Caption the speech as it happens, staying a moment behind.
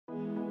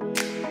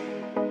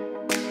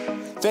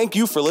Thank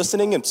you for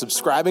listening and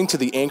subscribing to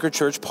the Anchor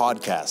Church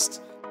podcast.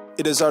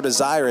 It is our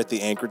desire at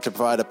the Anchor to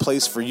provide a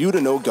place for you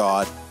to know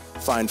God,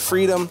 find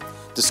freedom,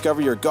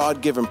 discover your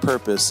God-given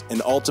purpose,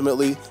 and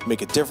ultimately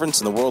make a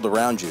difference in the world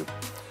around you.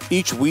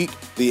 Each week,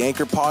 the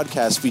Anchor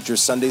podcast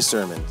features Sunday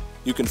sermon.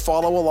 You can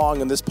follow along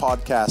in this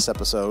podcast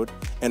episode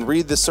and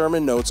read the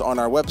sermon notes on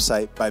our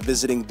website by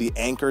visiting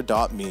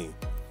theanchor.me.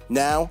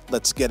 Now,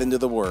 let's get into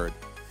the Word.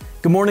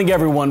 Good morning,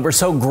 everyone. We're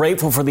so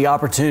grateful for the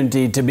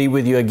opportunity to be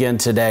with you again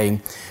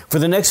today. For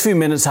the next few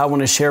minutes, I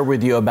want to share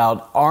with you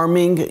about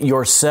arming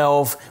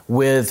yourself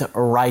with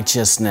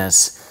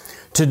righteousness.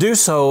 To do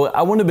so,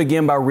 I want to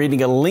begin by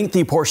reading a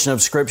lengthy portion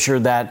of Scripture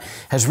that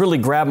has really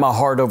grabbed my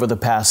heart over the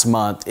past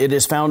month. It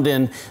is found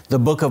in the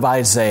book of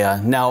Isaiah.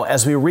 Now,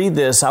 as we read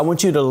this, I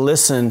want you to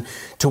listen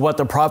to what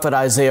the prophet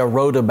Isaiah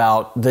wrote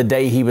about the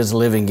day he was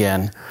living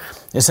in.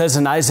 It says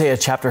in Isaiah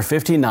chapter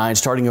 59,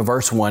 starting in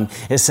verse 1,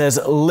 it says,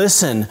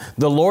 "Listen,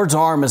 the Lord's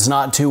arm is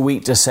not too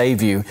weak to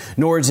save you,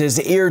 nor is His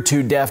ear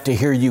too deaf to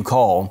hear you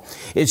call.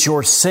 It's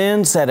your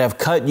sins that have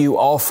cut you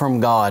off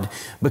from God.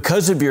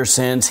 Because of your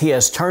sins, He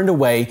has turned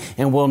away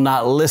and will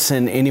not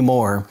listen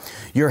anymore.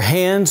 Your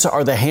hands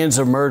are the hands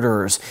of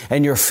murderers,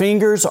 and your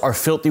fingers are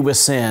filthy with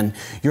sin.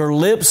 Your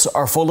lips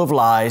are full of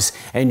lies,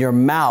 and your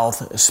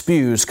mouth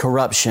spews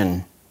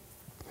corruption."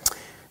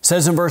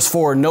 Says in verse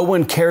 4, no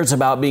one cares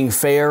about being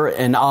fair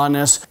and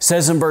honest.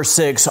 Says in verse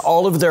 6,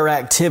 all of their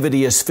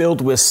activity is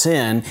filled with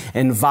sin,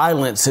 and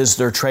violence is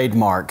their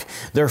trademark.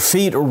 Their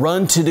feet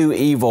run to do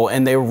evil,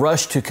 and they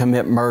rush to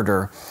commit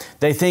murder.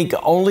 They think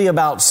only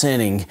about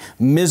sinning.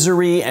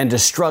 Misery and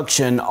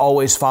destruction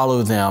always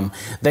follow them.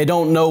 They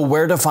don't know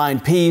where to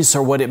find peace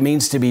or what it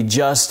means to be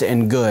just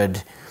and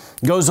good.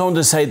 Goes on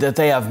to say that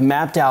they have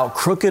mapped out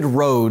crooked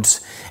roads,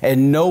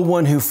 and no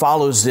one who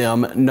follows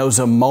them knows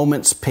a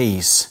moment's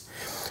peace.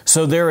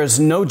 So there is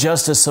no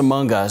justice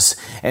among us,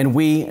 and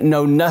we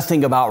know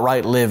nothing about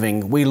right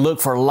living. We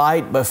look for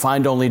light, but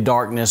find only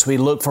darkness. We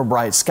look for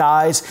bright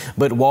skies,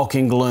 but walk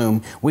in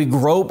gloom. We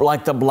grope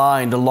like the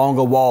blind along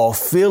a wall,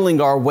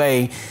 feeling our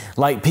way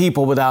like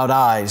people without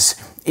eyes.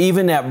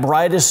 Even at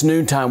brightest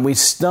noontime, we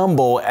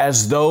stumble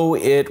as though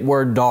it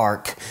were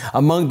dark.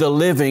 Among the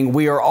living,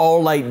 we are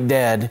all like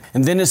dead.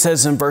 And then it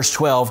says in verse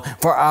 12,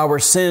 for our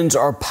sins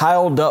are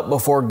piled up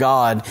before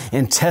God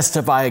and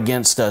testify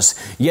against us.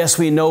 Yes,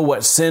 we know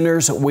what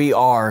sinners we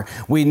are.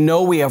 We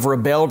know we have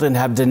rebelled and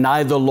have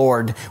denied the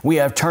Lord. We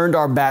have turned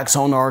our backs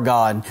on our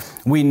God.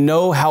 We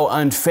know how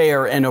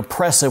unfair and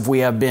oppressive we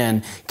have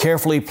been,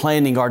 carefully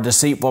planning our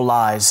deceitful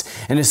lies.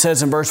 And it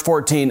says in verse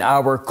 14,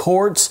 our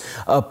courts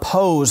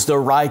oppose the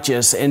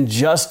righteous, and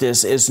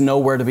justice is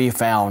nowhere to be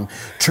found.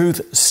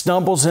 Truth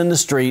stumbles in the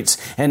streets,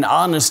 and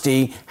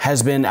honesty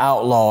has been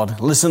outlawed.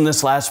 Listen to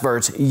this last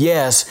verse.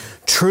 Yes,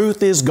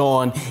 truth is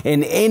gone,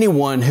 and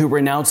anyone who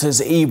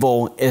renounces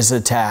evil is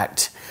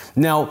attacked.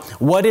 Now,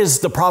 what is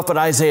the prophet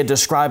Isaiah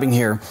describing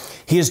here?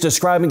 He is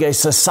describing a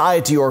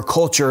society or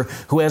culture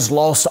who has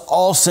lost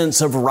all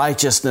sense of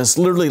righteousness.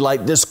 Literally,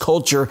 like this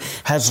culture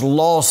has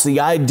lost the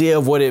idea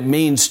of what it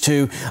means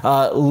to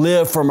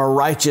live from a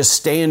righteous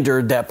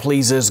standard that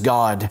pleases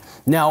God.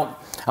 Now,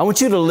 I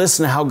want you to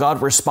listen to how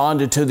God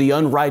responded to the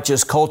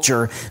unrighteous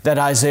culture that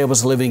Isaiah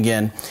was living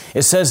in.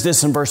 It says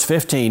this in verse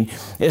 15.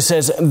 It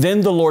says,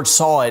 then the Lord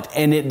saw it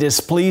and it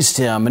displeased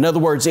Him. In other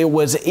words, it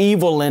was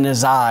evil in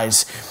His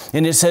eyes.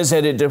 And it says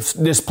that it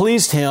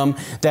displeased Him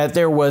that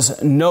there was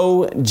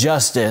no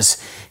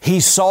justice. He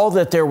saw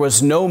that there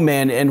was no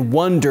man and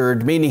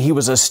wondered, meaning He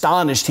was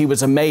astonished, He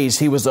was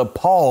amazed, He was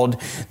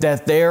appalled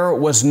that there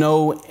was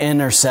no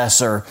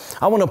intercessor.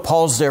 I want to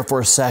pause there for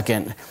a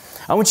second.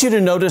 I want you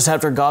to notice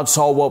after God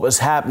saw what was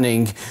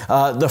happening,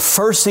 the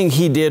first thing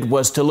He did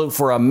was to look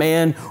for a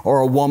man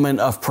or a woman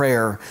of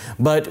prayer.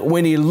 But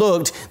when He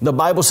looked, the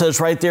Bible says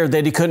right there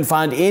that He couldn't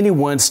find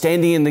anyone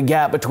standing in the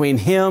gap between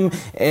Him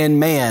and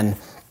man.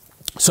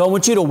 So I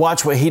want you to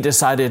watch what He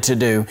decided to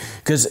do,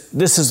 because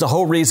this is the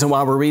whole reason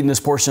why we're reading this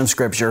portion of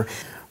Scripture.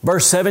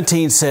 Verse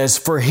 17 says,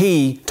 for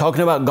He,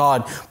 talking about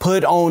God,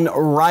 put on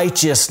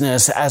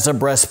righteousness as a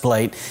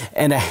breastplate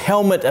and a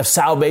helmet of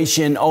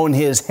salvation on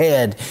His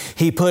head.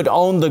 He put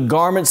on the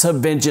garments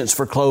of vengeance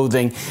for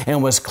clothing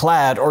and was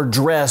clad or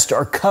dressed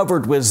or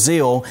covered with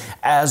zeal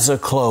as a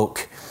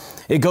cloak.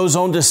 It goes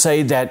on to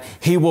say that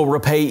He will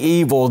repay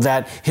evil,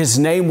 that His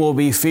name will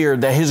be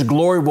feared, that His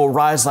glory will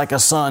rise like a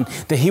sun,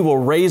 that He will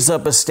raise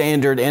up a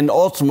standard, and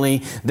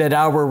ultimately that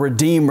our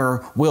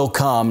Redeemer will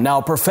come. Now,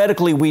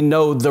 prophetically, we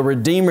know the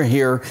Redeemer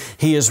here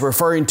He is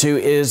referring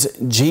to is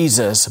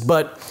Jesus.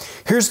 But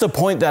here's the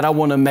point that I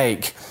want to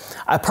make.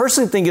 I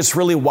personally think it's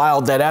really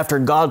wild that after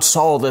God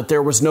saw that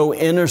there was no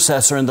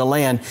intercessor in the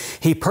land,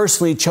 He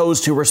personally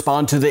chose to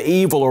respond to the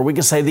evil, or we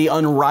could say the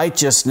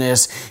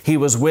unrighteousness He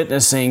was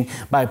witnessing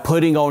by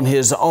putting on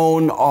His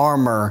own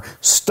armor,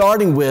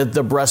 starting with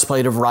the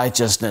breastplate of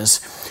righteousness,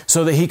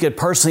 so that He could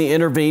personally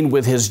intervene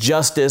with His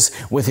justice,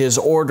 with His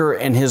order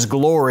and His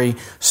glory,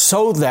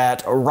 so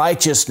that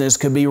righteousness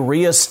could be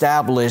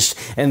reestablished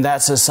in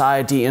that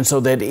society and so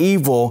that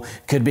evil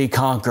could be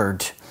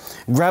conquered.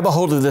 Grab a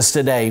hold of this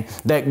today,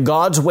 that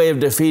God's way of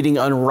defeating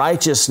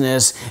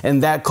unrighteousness in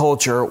that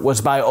culture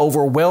was by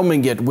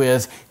overwhelming it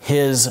with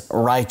His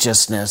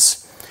righteousness.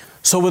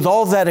 So with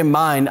all that in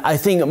mind, I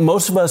think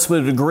most of us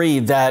would agree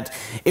that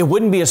it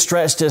wouldn't be a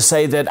stretch to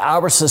say that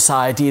our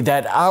society,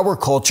 that our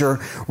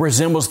culture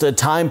resembles the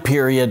time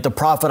period the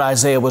prophet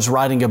Isaiah was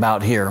writing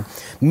about here.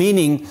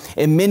 Meaning,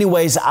 in many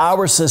ways,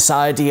 our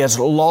society has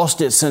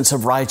lost its sense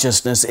of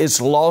righteousness. It's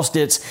lost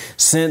its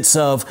sense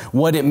of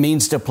what it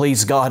means to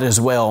please God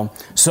as well.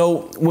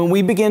 So when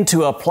we begin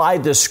to apply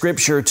this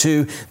scripture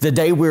to the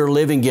day we're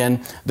living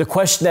in, the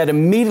question that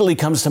immediately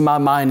comes to my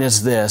mind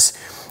is this: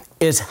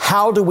 is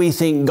how do we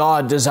think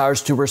God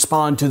desires to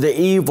respond to the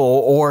evil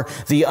or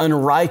the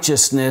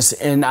unrighteousness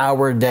in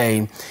our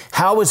day?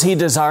 How is He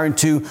desiring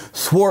to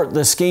thwart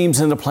the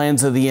schemes and the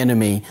plans of the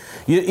enemy?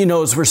 You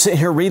know, as we're sitting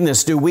here reading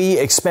this, do we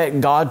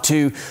expect God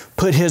to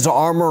put His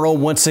armor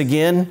on once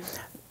again?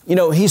 You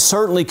know, He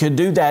certainly could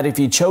do that if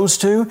He chose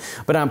to,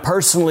 but I'm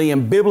personally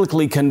and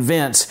biblically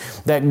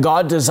convinced that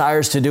God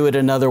desires to do it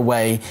another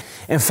way.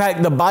 In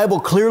fact, the Bible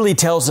clearly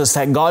tells us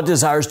that God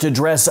desires to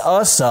dress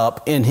us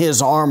up in His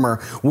armor,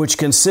 which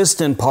consists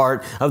in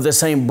part of the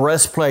same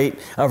breastplate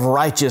of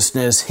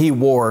righteousness He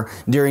wore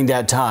during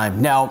that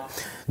time. Now,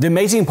 the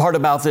amazing part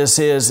about this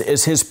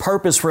is His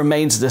purpose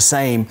remains the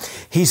same.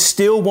 He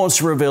still wants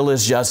to reveal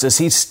His justice.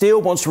 He still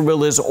wants to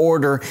reveal His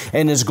order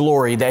and His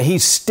glory, that He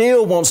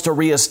still wants to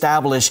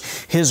reestablish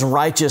His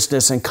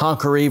righteousness and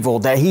conquer evil,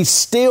 that He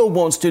still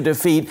wants to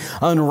defeat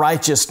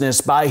unrighteousness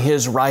by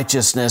His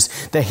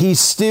righteousness, that He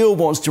still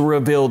wants to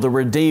reveal the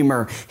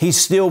Redeemer. He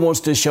still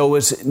wants to show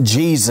us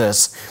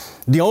Jesus.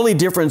 The only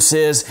difference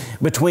is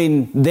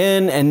between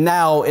then and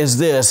now is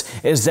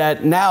that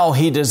now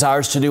He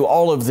desires to do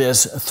all of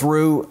this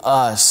through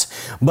us.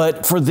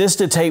 But for this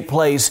to take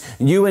place,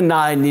 you and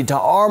I need to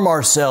arm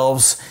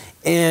ourselves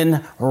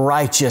in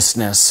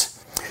righteousness.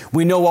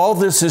 We know all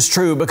this is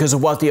true because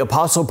of what the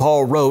Apostle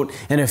Paul wrote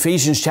in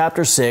Ephesians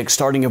chapter 6,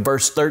 starting in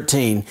verse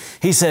 13.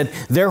 He said,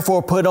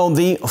 "Therefore put on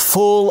the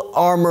full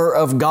armor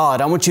of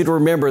God." I want you to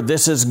remember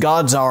this is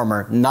God's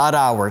armor, not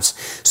ours.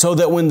 "So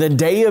that when the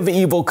day of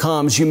evil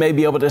comes, you may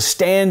be able to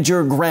stand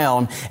your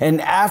ground.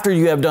 And after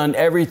you have done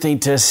everything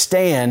to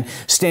stand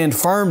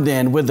firm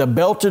then with the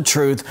belt of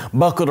truth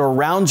buckled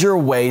around your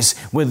waist,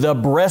 with the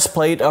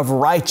breastplate of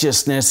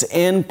righteousness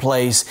in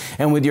place,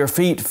 and with your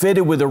feet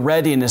fitted with the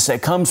readiness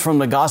that comes from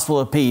the gospel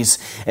of peace.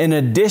 In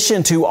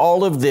addition to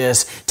all of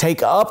this,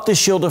 take up the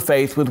shield of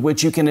faith with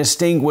which you can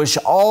extinguish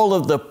all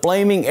of the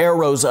flaming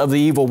arrows of the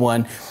evil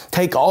one.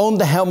 Take on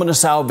the helmet of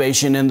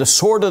salvation and the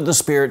sword of the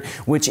Spirit,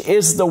 which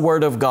is the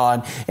word of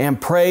God, and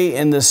pray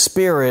in the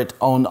Spirit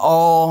on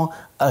all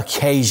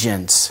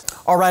occasions."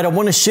 All right, I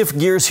want to shift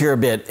gears here a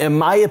bit. In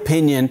my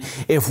opinion,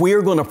 if we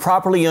are going to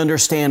properly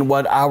understand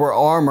what our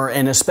armor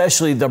and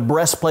especially the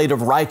breastplate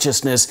of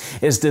righteousness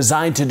is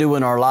designed to do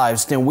in our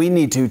lives, then we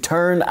need to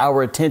turn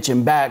our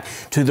attention back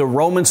to the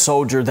Roman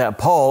soldier that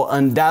Paul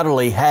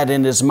undoubtedly had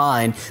in his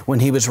mind when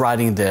he was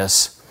writing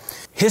this.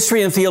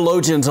 History and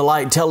theologians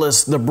alike tell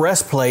us the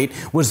breastplate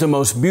was the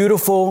most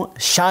beautiful,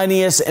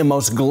 shiniest, and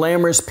most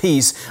glamorous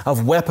piece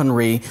of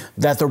weaponry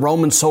that the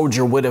Roman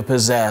soldier would have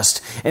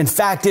possessed. In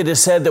fact, it is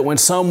said that when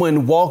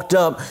someone walked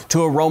up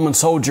to a Roman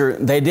soldier,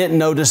 they didn't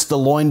notice the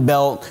loin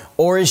belt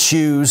or his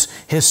shoes,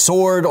 his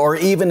sword, or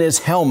even his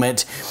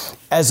helmet.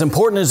 As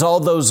important as all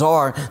those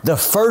are, the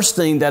first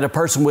thing that a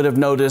person would have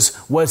noticed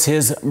was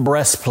his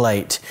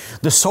breastplate.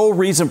 The sole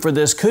reason for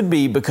this could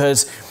be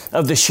because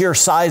of the sheer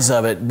size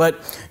of it. But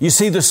you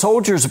see, the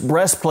soldier's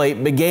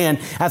breastplate began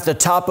at the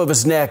top of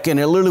his neck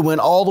and it literally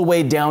went all the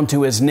way down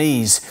to his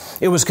knees.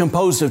 It was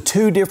composed of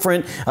two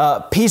different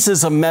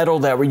pieces of metal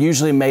that were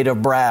usually made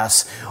of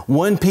brass.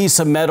 One piece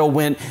of metal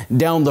went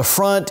down the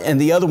front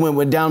and the other one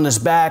went down his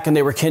back, and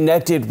they were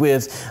connected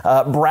with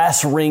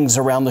brass rings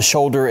around the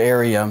shoulder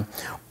area.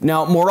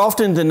 Now, more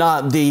often than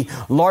not, the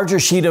larger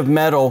sheet of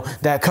metal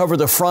that covered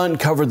the front,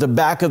 covered the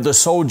back of the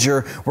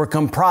soldier were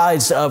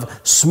comprised of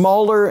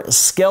smaller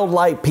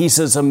scale-like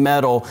pieces of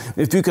metal.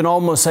 If you can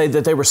almost say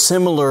that they were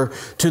similar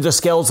to the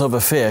scales of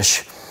a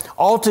fish.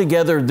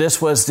 Altogether,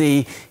 this was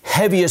the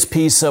heaviest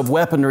piece of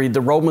weaponry the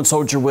Roman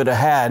soldier would have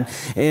had,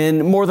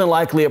 and more than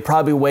likely it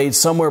probably weighed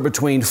somewhere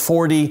between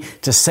 40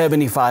 to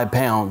 75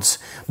 pounds.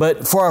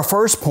 But for our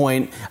first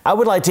point, I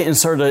would like to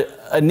insert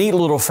a neat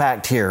little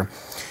fact here.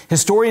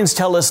 Historians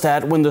tell us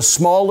that when the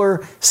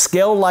smaller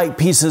scale-like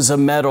pieces of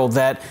metal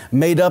that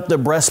made up the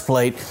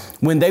breastplate,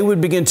 when they would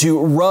begin to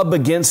rub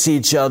against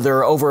each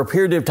other over a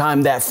period of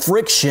time, that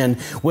friction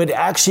would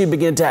actually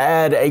begin to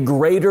add a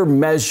greater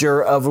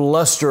measure of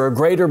luster, a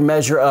greater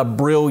measure of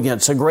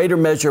brilliance, a greater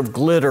measure of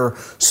glitter,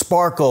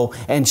 sparkle,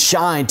 and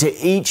shine to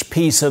each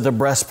piece of the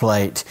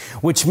breastplate.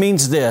 Which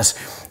means this: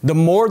 the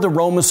more the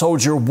Roman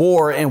soldier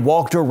wore and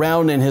walked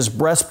around in his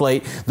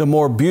breastplate, the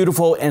more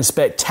beautiful and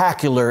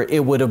spectacular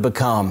it would have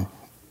become.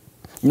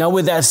 Now,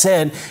 with that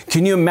said,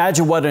 can you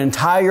imagine what an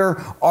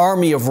entire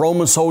army of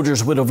Roman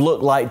soldiers would have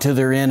looked like to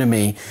their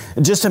enemy?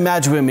 Just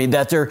imagine with me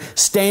that they're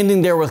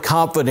standing there with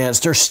confidence.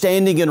 They're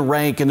standing in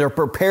rank and they're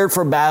prepared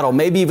for battle,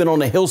 maybe even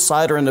on a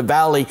hillside or in a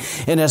valley.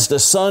 And as the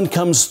sun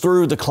comes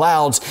through the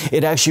clouds,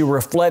 it actually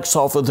reflects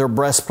off of their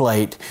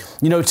breastplate.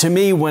 You know, to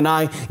me, when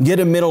I get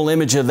a mental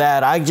image of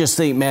that, I just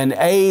think, man,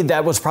 A,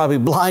 that was probably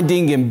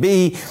blinding, and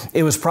B,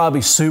 it was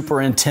probably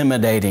super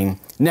intimidating.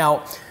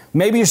 Now,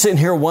 maybe you're sitting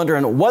here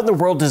wondering, what in the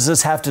world does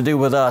this have to do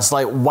with us?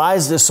 Like, why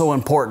is this so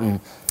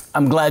important?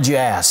 I'm glad you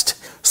asked.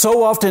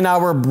 So often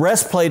our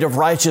breastplate of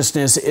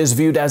righteousness is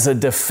viewed as a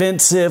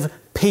defensive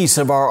piece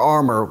of our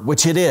armor,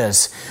 which it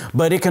is,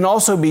 but it can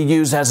also be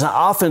used as an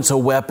offensive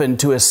weapon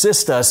to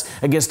assist us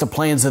against the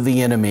plans of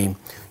the enemy.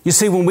 You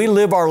see, when we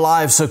live our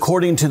lives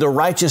according to the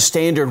righteous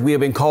standard we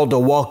have been called to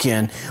walk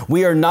in,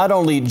 we are not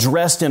only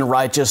dressed in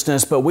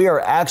righteousness, but we are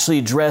actually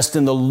dressed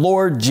in the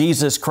Lord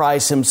Jesus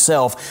Christ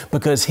Himself,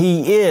 because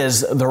He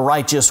is the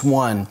righteous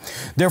one.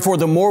 Therefore,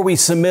 the more we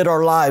submit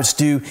our lives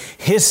to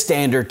His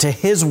standard, to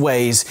His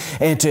ways,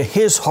 and to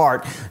His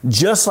heart,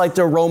 just like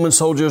the Roman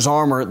soldier's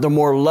armor, the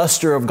more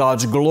luster of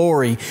God's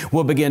glory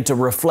will begin to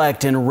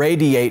reflect and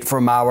radiate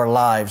from our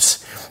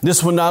lives.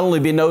 This will not only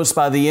be noticed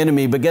by the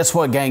enemy, but guess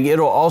what, gang?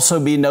 It'll also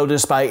be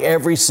noticed by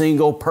every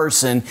single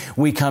person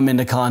we come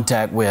into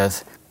contact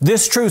with.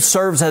 This truth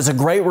serves as a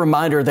great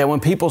reminder that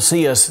when people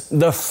see us,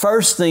 the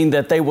first thing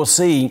that they will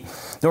see,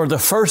 or the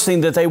first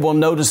thing that they will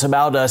notice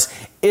about us,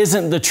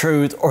 isn't the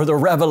truth or the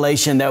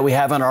revelation that we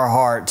have in our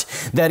heart.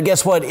 That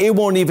guess what? It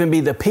won't even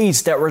be the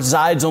peace that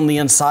resides on the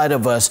inside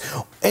of us.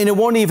 And it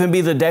won't even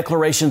be the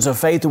declarations of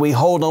faith that we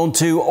hold on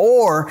to,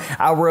 or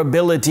our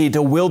ability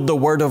to wield the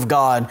Word of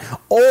God,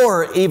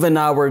 or even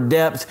our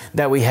depth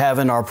that we have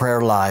in our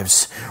prayer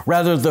lives.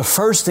 Rather, the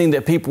first thing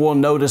that people will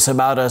notice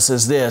about us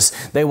is this: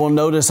 they will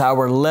notice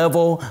our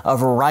level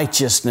of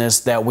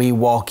righteousness that we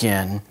walk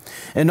in.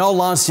 In all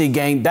honesty,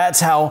 gang, that's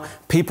how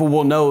people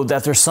will know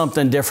that there's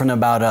something different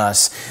about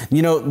us.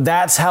 You know,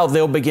 that's how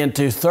they'll begin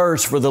to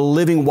thirst for the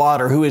living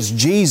water, who is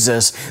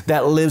Jesus,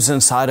 that lives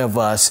inside of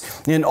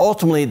us. And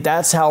ultimately,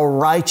 that's how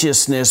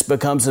righteousness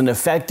becomes an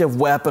effective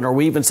weapon, or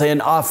we even say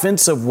an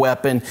offensive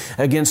weapon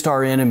against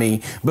our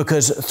enemy.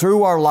 Because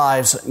through our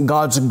lives,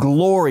 God's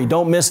glory,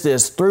 don't miss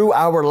this, through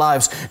our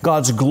lives,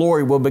 God's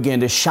glory will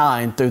begin to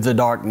shine through the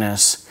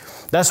darkness.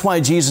 That's why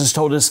Jesus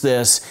told us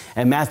this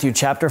in Matthew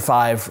chapter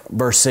 5,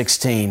 verse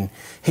 16.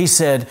 He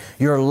said,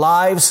 "Your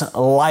lives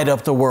light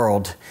up the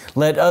world.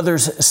 Let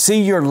others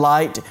see your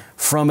light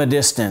from a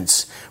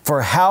distance.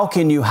 For how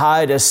can you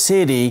hide a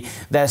city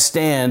that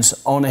stands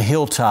on a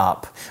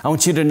hilltop?" I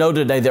want you to know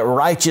today that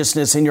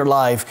righteousness in your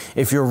life,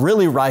 if you're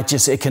really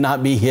righteous, it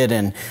cannot be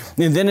hidden.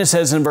 And then it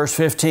says in verse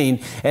 15,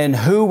 "And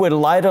who would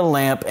light a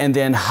lamp and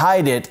then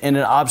hide it in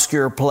an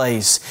obscure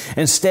place?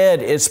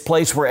 Instead, it's a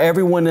place where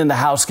everyone in the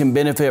house can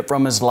benefit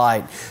from his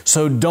light.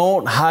 So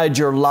don't hide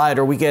your light,"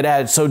 or we could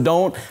add, so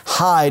don't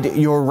hide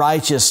your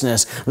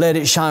righteousness. Let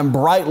it shine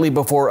brightly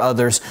before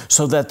others,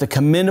 so that the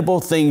commendable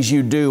things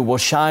you do will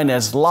shine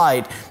as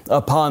light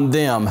upon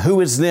them.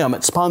 Who is them?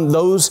 It's upon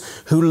those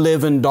who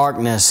live in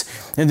darkness.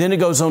 And then it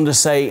goes on to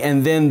say,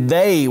 "And then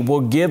they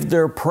will give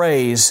their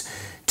praise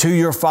to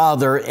your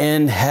Father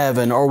in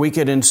heaven." Or we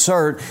could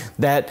insert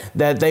that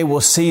they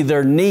will see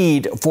their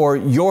need for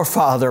your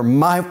Father,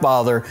 my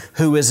Father,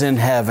 who is in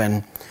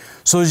heaven.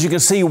 So as you can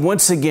see,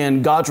 once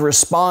again, God's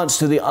response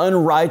to the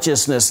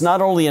unrighteousness,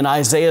 not only in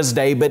Isaiah's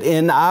day, but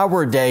in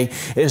our day,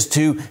 is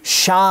to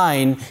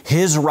shine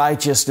His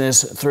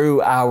righteousness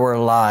through our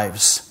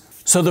lives.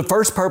 So the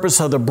first purpose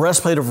of the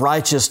breastplate of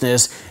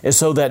righteousness is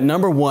so that,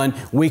 number one,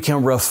 we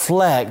can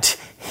reflect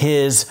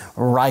His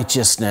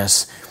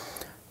righteousness.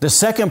 The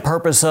second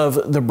purpose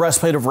of the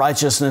breastplate of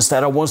righteousness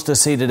that I want us to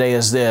see today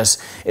is this,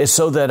 is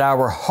so that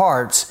our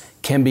hearts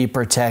can be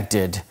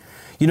protected.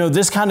 You know,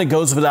 this kind of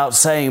goes without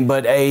saying,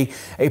 but a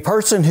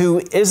person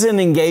who isn't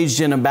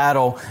engaged in a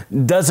battle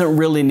doesn't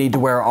really need to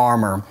wear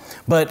armor.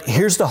 But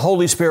here's the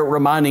Holy Spirit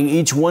reminding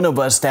each one of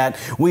us that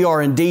we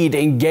are indeed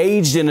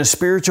engaged in a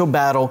spiritual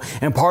battle,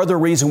 and part of the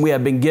reason we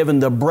have been given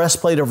the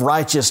breastplate of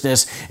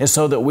righteousness is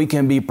so that we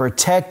can be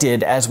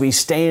protected as we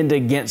stand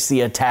against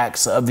the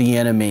attacks of the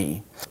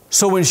enemy.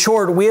 So in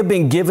short, we have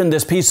been given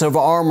this piece of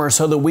armor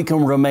so that we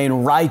can remain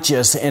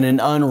righteous in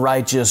an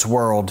unrighteous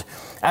world.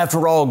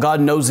 After all,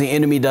 God knows the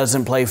enemy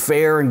doesn't play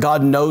fair, and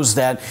God knows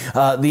that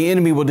the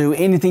enemy will do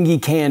anything he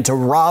can to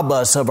rob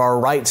us of our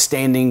right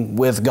standing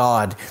with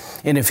God.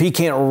 And if he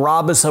can't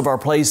rob us of our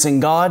place in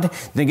God,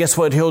 then guess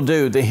what he'll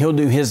do? Then he'll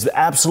do his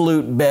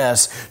absolute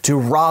best to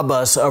rob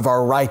us of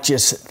our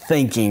righteous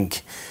thinking.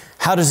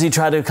 How does he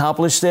try to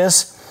accomplish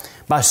this?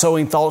 By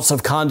sowing thoughts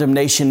of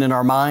condemnation in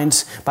our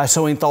minds, by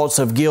sowing thoughts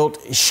of guilt,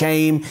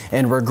 shame,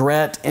 and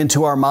regret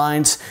into our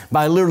minds,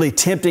 by literally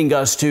tempting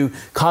us to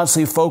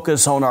constantly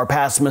focus on our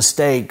past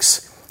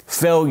mistakes,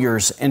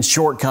 failures, and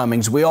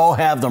shortcomings. We all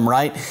have them,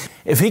 right?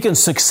 If He can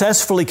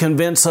successfully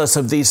convince us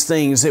of these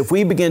things, if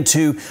we begin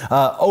to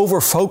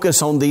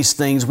over-focus on these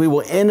things, we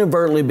will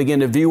inadvertently begin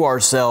to view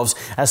ourselves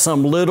as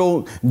some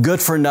little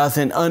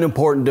good-for-nothing,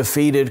 unimportant,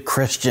 defeated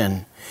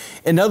Christian.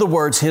 In other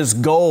words, His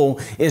goal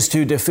is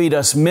to defeat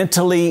us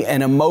mentally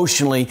and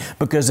emotionally,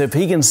 because if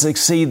He can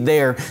succeed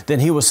there, then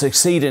He will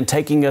succeed in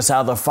taking us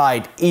out of the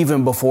fight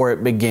even before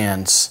it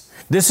begins.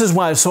 This is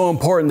why it's so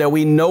important that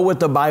we know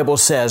what the Bible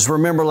says.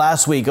 Remember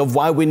last week of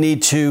why we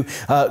need to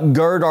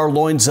gird our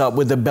loins up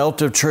with the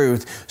belt of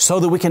truth, so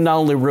that we can not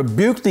only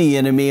rebuke the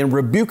enemy and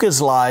rebuke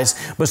his lies,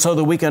 but so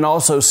that we can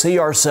also see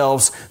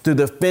ourselves through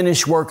the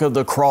finished work of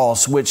the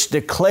cross, which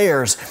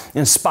declares,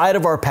 in spite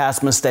of our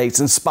past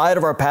mistakes, in spite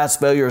of our past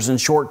failures and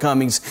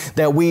shortcomings,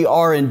 that we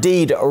are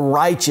indeed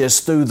righteous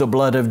through the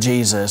blood of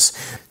Jesus.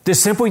 This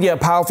simple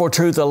yet powerful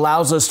truth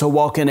allows us to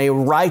walk in a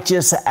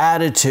righteous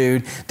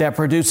attitude that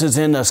produces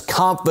in us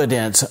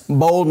confidence,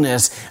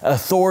 boldness,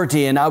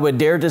 authority, and I would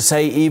dare to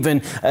say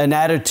even an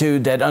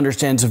attitude that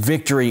understands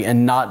victory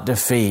and not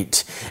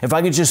defeat. If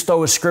I could just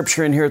throw a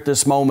scripture in here at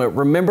this moment,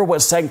 remember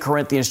what 2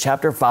 Corinthians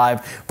chapter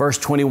 5, verse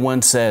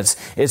 21 says.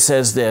 It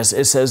says this,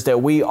 it says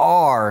that we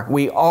are,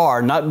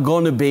 not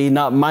going to be,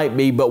 not might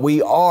be, but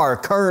we are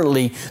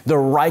currently the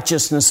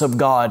righteousness of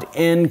God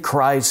in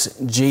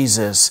Christ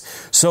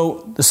Jesus.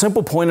 So the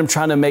simple point I'm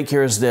trying to make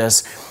here is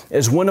this,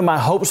 is one of my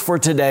hopes for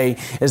today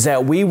is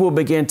that we will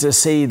begin to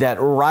see that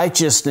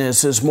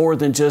righteousness is more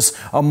than just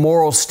a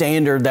moral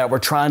standard that we're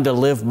trying to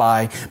live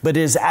by, but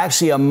is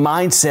actually a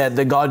mindset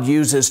that God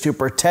uses to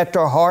protect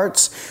our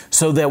hearts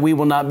so that we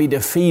will not be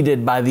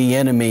defeated by the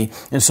enemy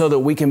and so that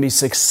we can be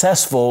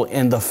successful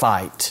in the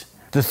fight.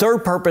 The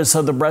third purpose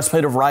of the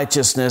breastplate of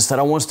righteousness that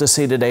I want us to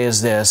see today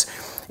is this,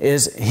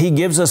 is He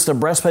gives us the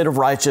breastplate of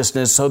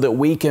righteousness so that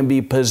we can be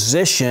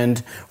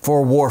positioned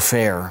for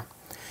warfare.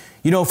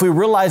 You know, if we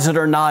realize it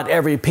or not,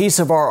 every piece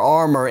of our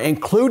armor,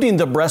 including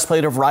the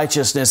breastplate of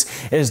righteousness,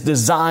 is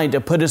designed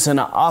to put us in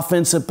an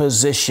offensive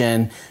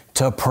position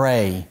to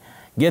pray.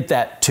 Get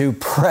that, to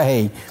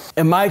pray.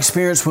 In my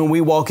experience, when we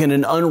walk in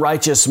an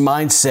unrighteous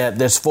mindset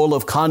that's full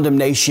of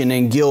condemnation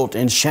and guilt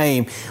and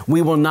shame,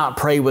 we will not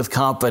pray with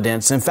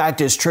confidence. In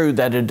fact, it's true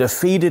that a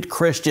defeated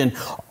Christian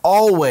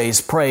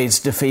always prays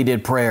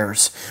defeated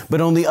prayers.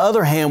 But on the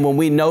other hand, when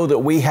we know that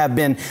we have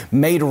been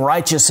made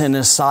righteous in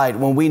His sight,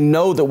 when we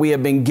know that we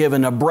have been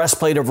given a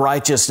breastplate of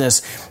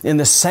righteousness, in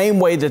the same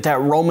way that that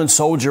Roman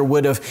soldier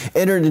would have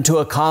entered into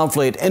a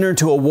conflict, entered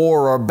into a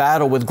war or a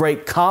battle with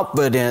great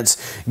confidence,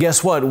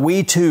 guess what?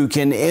 We too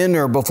can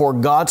enter before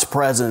God's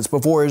presence,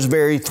 before His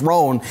very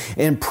throne,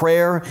 in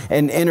prayer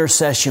and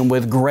intercession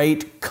with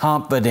great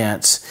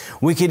confidence.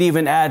 We could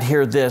even add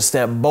here this,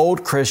 that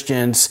bold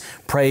Christians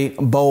pray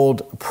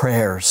bold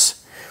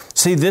prayers.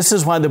 See, this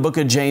is why the book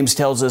of James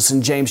tells us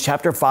in James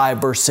chapter 5,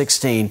 verse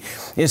 16,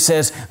 it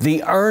says,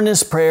 the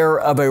earnest prayer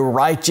of a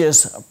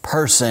righteous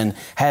person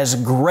has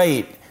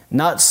great,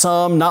 not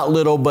some, not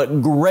little,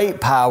 but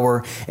great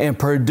power and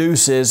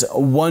produces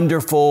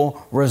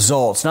wonderful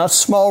results. Not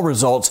small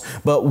results,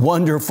 but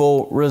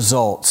wonderful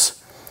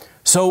results.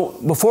 So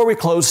before we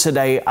close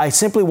today, I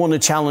simply want to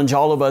challenge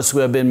all of us who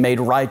have been made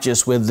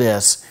righteous with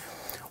this.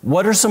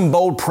 What are some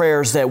bold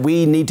prayers that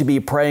we need to be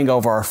praying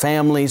over our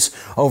families,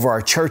 over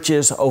our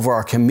churches, over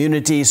our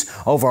communities,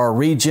 over our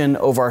region,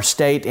 over our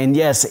state, and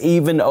yes,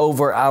 even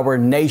over our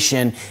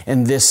nation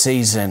in this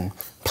season?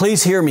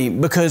 Please hear me,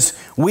 because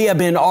we have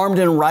been armed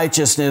in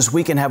righteousness.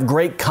 We can have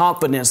great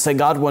confidence that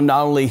God will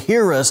not only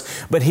hear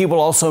us, but He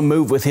will also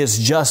move with His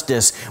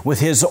justice,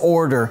 with His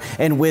order,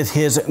 and with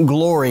His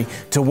glory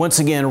to once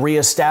again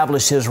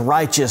reestablish His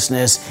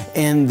righteousness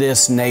in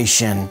this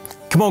nation.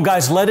 Come on,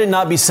 guys, let it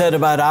not be said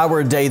about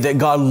our day that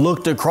God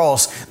looked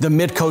across the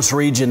Mid-Coast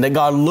region, that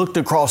God looked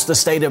across the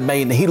state of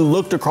Maine, He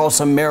looked across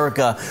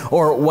America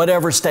or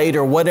whatever state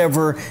or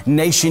whatever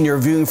nation you're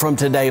viewing from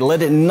today.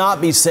 Let it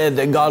not be said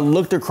that God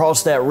looked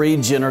across that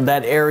region or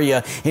that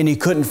area and He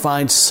couldn't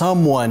find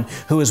someone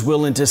who is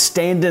willing to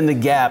stand in the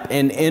gap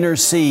and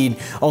intercede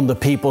on the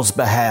people's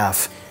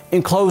behalf.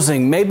 In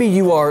closing, maybe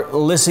you are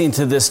listening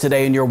to this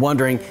today and you're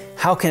wondering,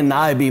 how can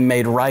I be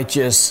made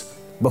righteous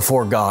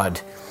before God?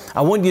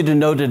 I want you to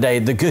know today,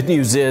 the good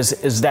news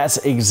is that's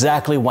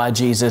exactly why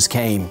Jesus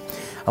came.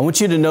 I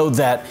want you to know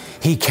that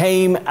He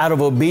came out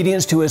of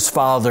obedience to His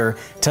Father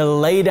to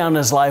lay down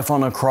His life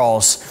on a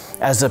cross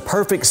as a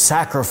perfect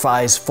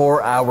sacrifice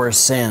for our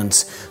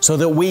sins, so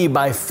that we,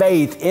 by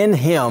faith in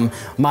Him,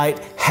 might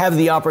have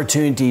the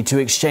opportunity to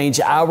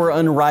exchange our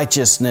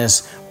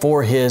unrighteousness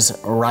for His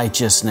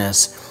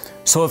righteousness.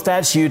 So if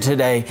that's you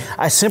today,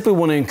 I simply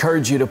want to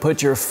encourage you to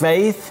put your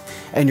faith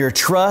and your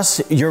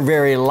trust, your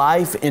very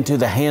life into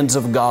the hands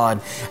of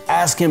God.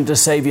 Ask Him to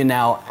save you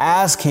now.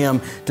 Ask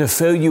Him to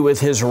fill you with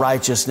His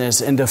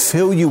righteousness and to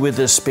fill you with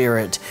His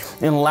Spirit.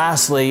 And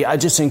lastly, I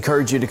just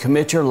encourage you to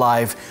commit your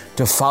life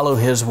to follow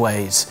His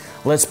ways.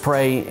 Let's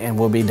pray and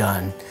we'll be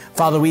done.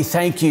 Father, we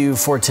thank You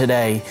for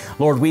today.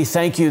 Lord, we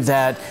thank You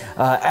that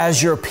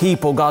as Your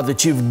people, God,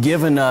 that You've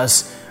given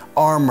us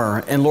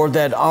armor. And Lord,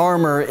 that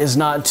armor is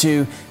not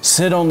to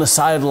sit on the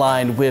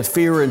sideline with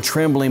fear and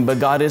trembling, but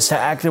God, is to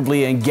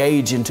actively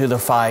engage into the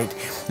fight.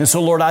 And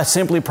so, Lord, I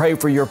simply pray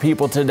for your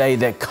people today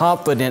that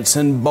confidence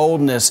and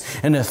boldness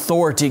and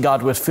authority,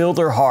 God, would fill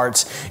their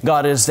hearts,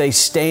 God, as they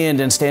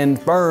stand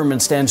firm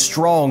and stand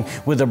strong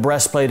with the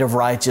breastplate of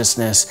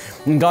righteousness.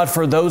 And God,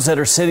 for those that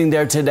are sitting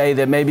there today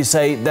that maybe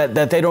say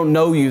that they don't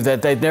know you,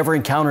 that they've never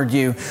encountered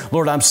you,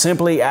 Lord, I'm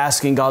simply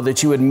asking, God,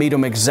 that you would meet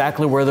them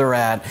exactly where they're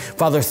at.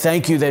 Father,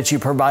 thank you that you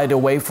provide a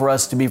way for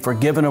us to be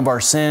forgiven of our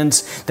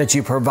sins, that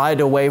you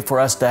provide a way for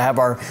us to have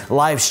our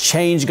lives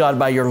changed, God,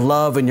 by your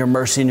love and your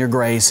mercy and your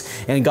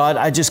grace. And God,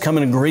 I just come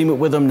in agreement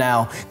with them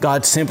now.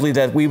 God, simply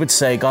that we would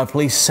say, God,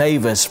 please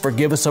save us,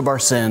 forgive us of our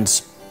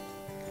sins.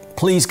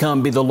 Please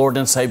come be the Lord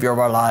and Savior of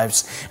our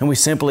lives. And we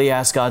simply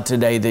ask, God,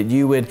 today that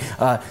you would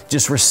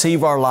just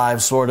receive our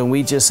lives, Lord. And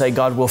we just say,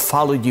 God, we'll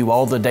follow you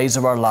all the days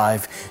of our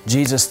life.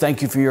 Jesus,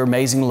 thank you for your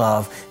amazing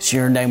love. It's in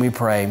your name we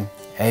pray.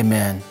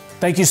 Amen.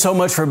 Thank you so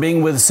much for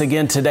being with us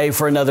again today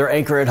for another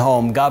Anchor at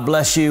Home. God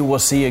bless you. We'll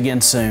see you again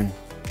soon.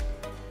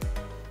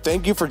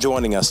 Thank you for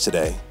joining us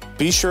today.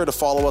 Be sure to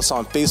follow us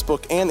on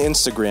Facebook and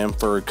Instagram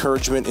for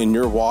encouragement in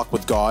your walk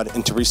with God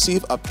and to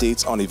receive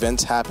updates on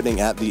events happening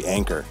at The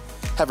Anchor.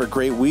 Have a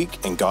great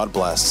week and God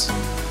bless.